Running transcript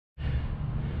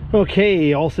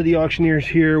Okay, All City Auctioneers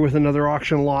here with another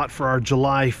auction lot for our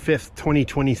July 5th,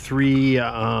 2023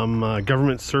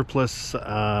 government surplus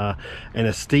and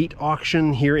estate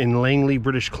auction here in Langley,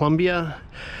 British Columbia.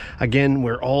 Again,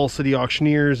 we're All City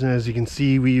Auctioneers, and as you can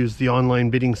see, we use the online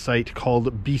bidding site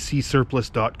called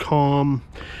bcsurplus.com.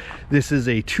 This is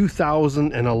a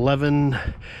 2011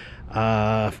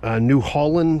 New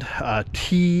Holland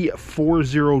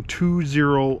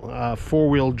T4020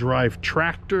 four-wheel drive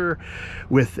tractor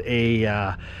with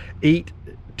a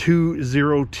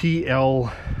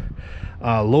 820TL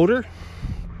loader.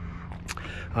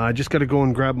 I just got to go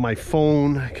and grab my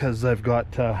phone because I've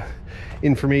got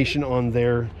information on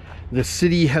there. The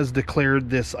city has declared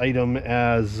this item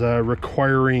as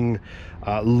requiring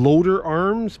loader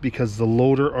arms because the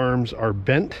loader arms are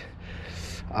bent.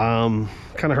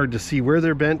 Kind of hard to see where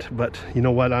they're bent, but you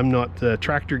know what, I'm not the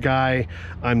tractor guy,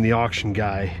 I'm the auction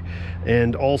guy.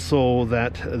 And also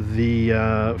that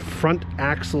the front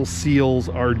axle seals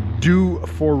are due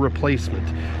for replacement.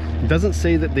 It doesn't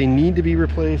say that they need to be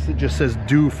replaced, it just says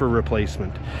due for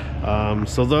replacement.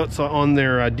 So that's on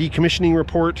their decommissioning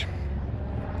report.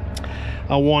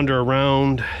 I'll wander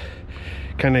around,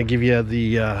 kind of give you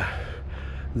the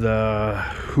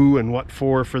who and what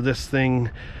for this thing.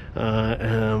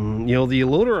 You know, the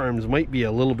loader arms might be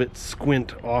a little bit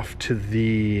squint off to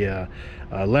the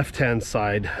left hand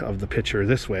side of the picture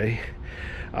this way,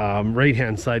 right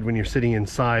hand side when you're sitting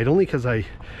inside, only because I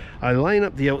line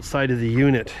up the outside of the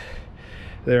unit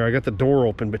there. I got the door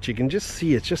open, but you can just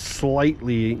see it's just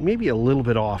slightly, maybe a little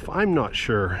bit off, I'm not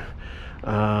sure.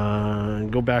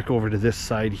 Go back over to this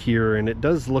side here, and it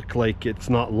does look like it's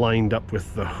not lined up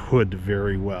with the hood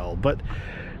very well, but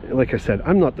like I said,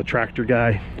 I'm not the tractor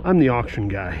guy, I'm the auction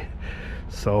guy.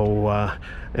 So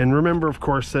and remember, of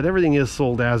course, that everything is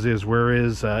sold as is,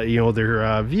 whereas you know,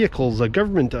 their vehicles, a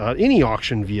government, any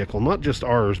auction vehicle, not just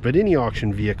ours, but any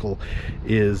auction vehicle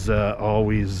is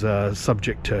always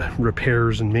subject to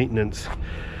repairs and maintenance.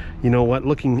 You know what,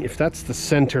 looking, if that's the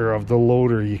center of the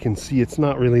loader, you can see it's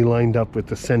not really lined up with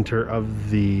the center of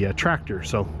the tractor.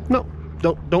 So no,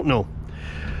 don't know.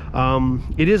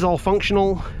 It is all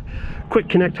functional. Quick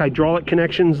connect hydraulic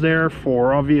connections there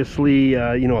for obviously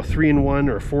you know, a 3-in-1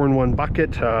 or 4-in-1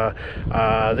 bucket.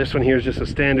 This one here is just a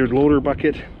standard loader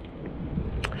bucket.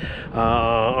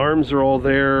 Arms are all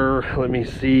there. Let me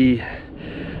see,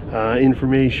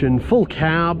 information, full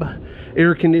cab,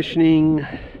 air conditioning.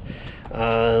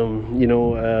 You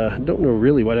know, don't know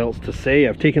really what else to say.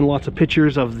 I've taken lots of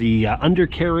pictures of the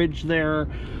undercarriage there.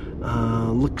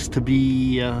 Looks to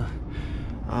be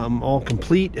all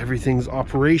complete, everything's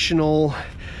operational.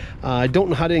 I don't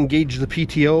know how to engage the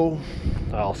PTO.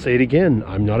 I'll say it again,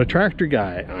 I'm not a tractor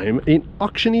guy, I'm an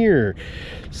auctioneer.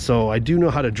 So I do know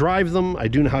how to drive them, I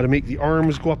do know how to make the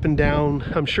arms go up and down.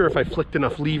 I'm sure if I flicked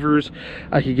enough levers,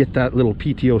 I could get that little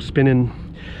PTO spinning.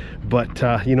 But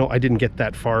you know, I didn't get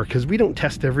that far because we don't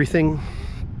test everything.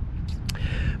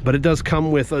 But it does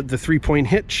come with the 3-point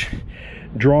hitch,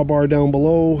 drawbar down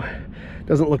below.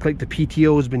 Doesn't look like the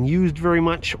PTO has been used very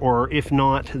much, or if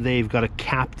not, they've got a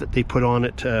cap that they put on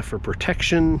it for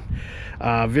protection.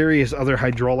 Various other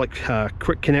hydraulic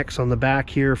quick connects on the back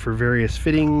here for various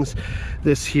fittings.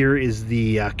 This here is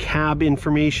the cab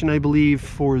information, I believe,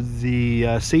 for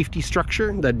the safety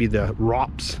structure. That'd be the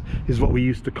ROPS, is what we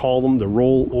used to call them, the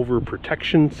rollover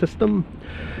protection system.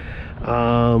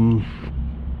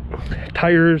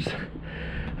 Tires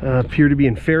appear to be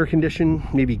in fair condition,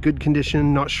 maybe good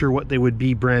condition, not sure what they would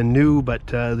be brand new, but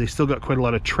they still got quite a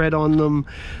lot of tread on them.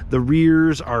 The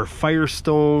rears are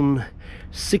Firestone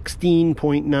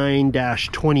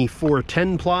 16.9-24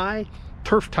 10 ply.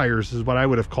 Turf tires is what I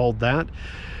would have called that.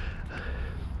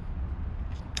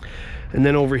 And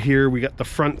then over here we got the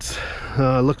fronts,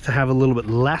 look to have a little bit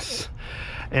less,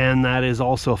 and that is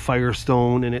also a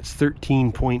Firestone, and it's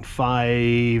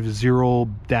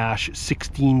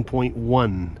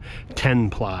 13.50-16.1 10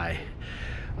 ply.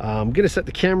 I'm gonna set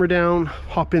the camera down,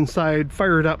 hop inside,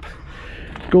 fire it up,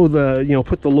 go the, you know,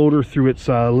 put the loader through its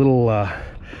little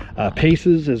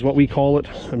paces is what we call it.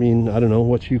 I mean, I don't know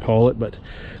what you call it, but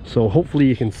so hopefully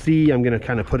you can see. I'm gonna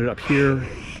kind of put it up here.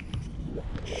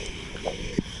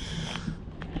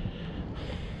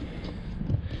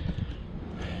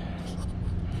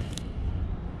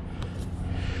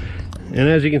 And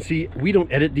as you can see, we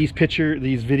don't edit these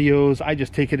videos. I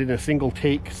just take it in a single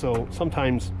take. So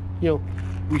sometimes, you know,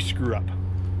 we screw up.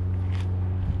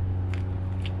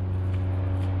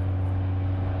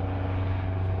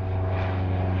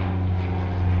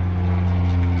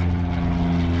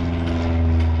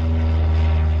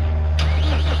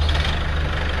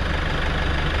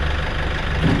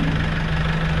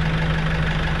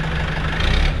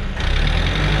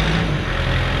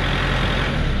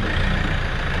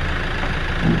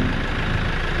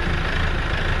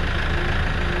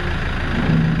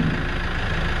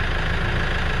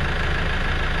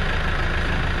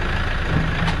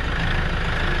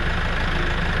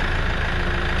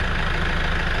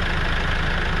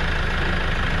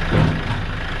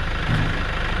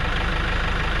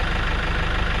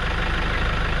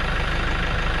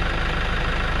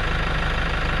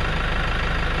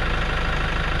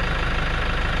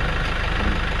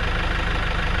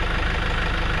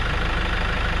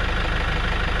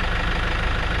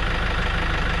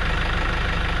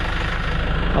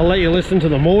 I'll let you listen to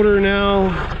the motor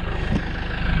now.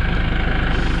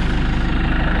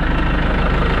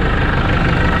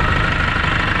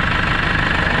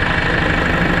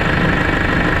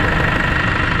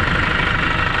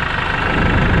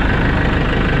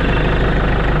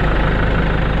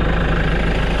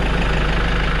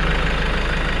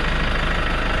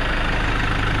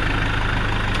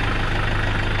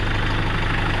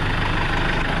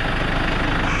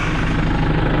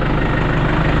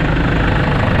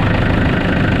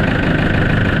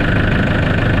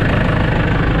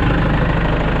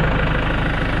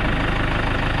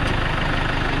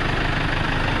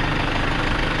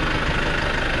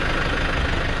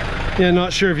 Yeah,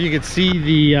 not sure if you could see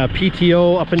the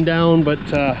PTO up and down, but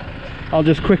I'll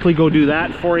just quickly go do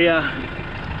that for you.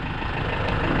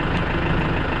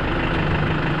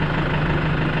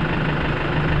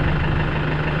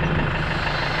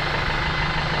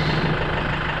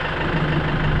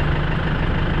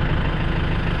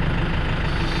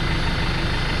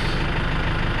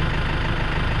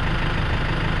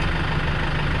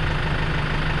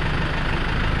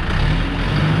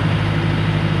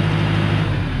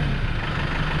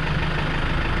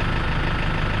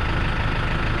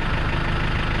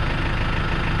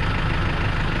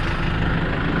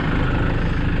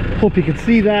 Hope you can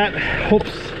see that.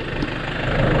 Hopes.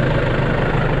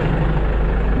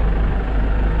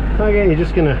 Okay, you're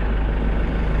just gonna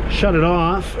shut it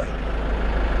off.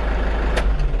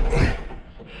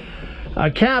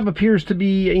 Cab appears to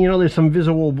be, you know, there's some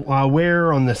visible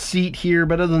wear on the seat here,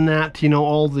 but other than that, you know,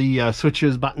 all the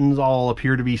switches, buttons all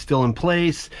appear to be still in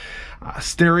place.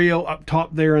 Stereo up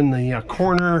top there in the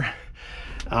corner.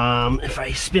 If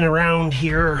I spin around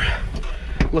here,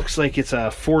 looks like it's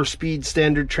a 4-speed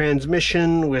standard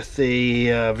transmission with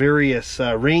a various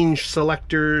range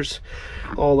selectors.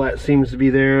 All that seems to be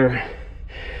there.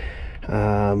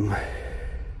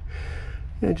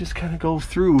 It just kind of goes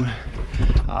through.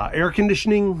 Air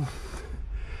conditioning.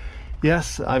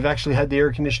 Yes, I've actually had the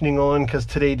air conditioning on because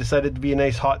today decided to be a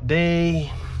nice hot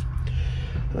day.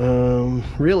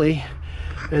 Really.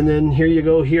 And then here you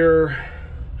go here.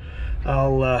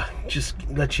 I'll just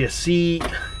let you see.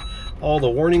 All the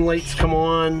warning lights come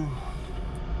on.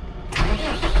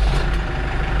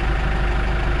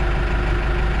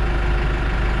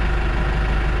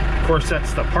 Of course,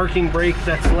 that's the parking brake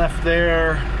that's left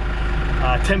there.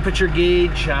 Temperature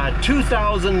gauge,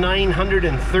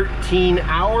 2,913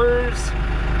 hours.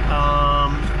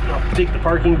 I'll take the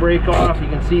parking brake off. You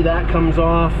can see that comes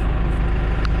off.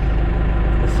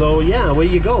 So yeah, away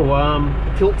you go.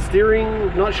 Tilt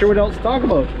steering, not sure what else to talk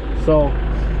about. So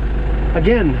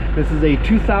again, this is a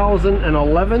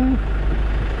 2011 you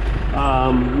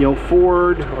know,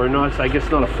 Ford, or not, I guess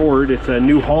not a Ford, it's a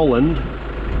New Holland.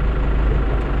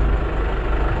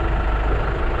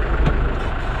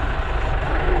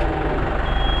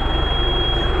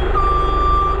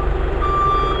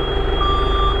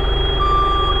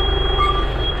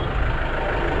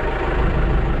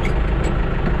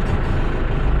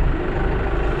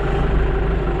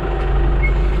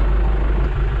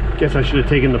 Guess I should have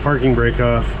taken the parking brake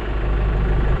off.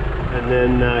 And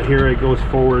then here it goes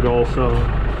forward also.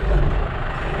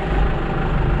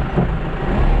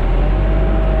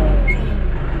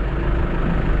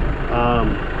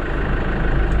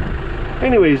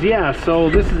 Anyways, yeah,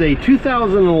 so this is a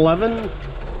 2011.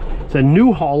 It's a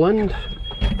New Holland.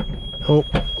 Oh,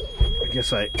 I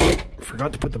guess I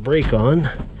forgot to put the brake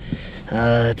on.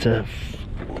 It's a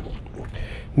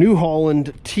New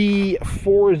Holland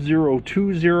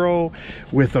T4020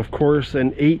 with, of course,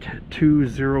 an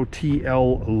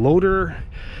 820TL loader,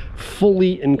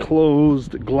 fully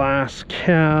enclosed glass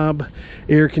cab,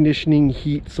 air conditioning,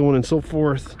 heat, so on and so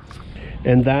forth.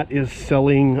 And that is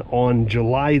selling on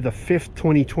July the 5th,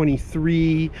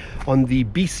 2023 on the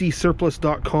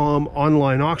bcsurplus.com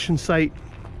online auction site.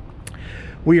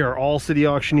 We are All City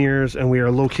Auctioneers, and we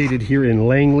are located here in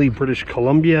Langley, British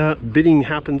Columbia. Bidding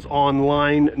happens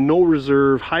online, no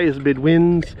reserve, highest bid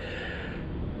wins.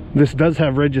 This does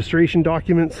have registration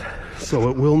documents, so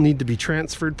it will need to be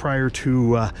transferred prior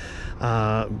to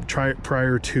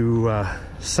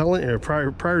selling, or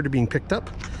prior to being picked up.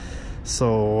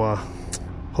 So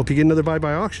hope you get another buy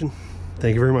by auction.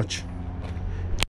 Thank you very much.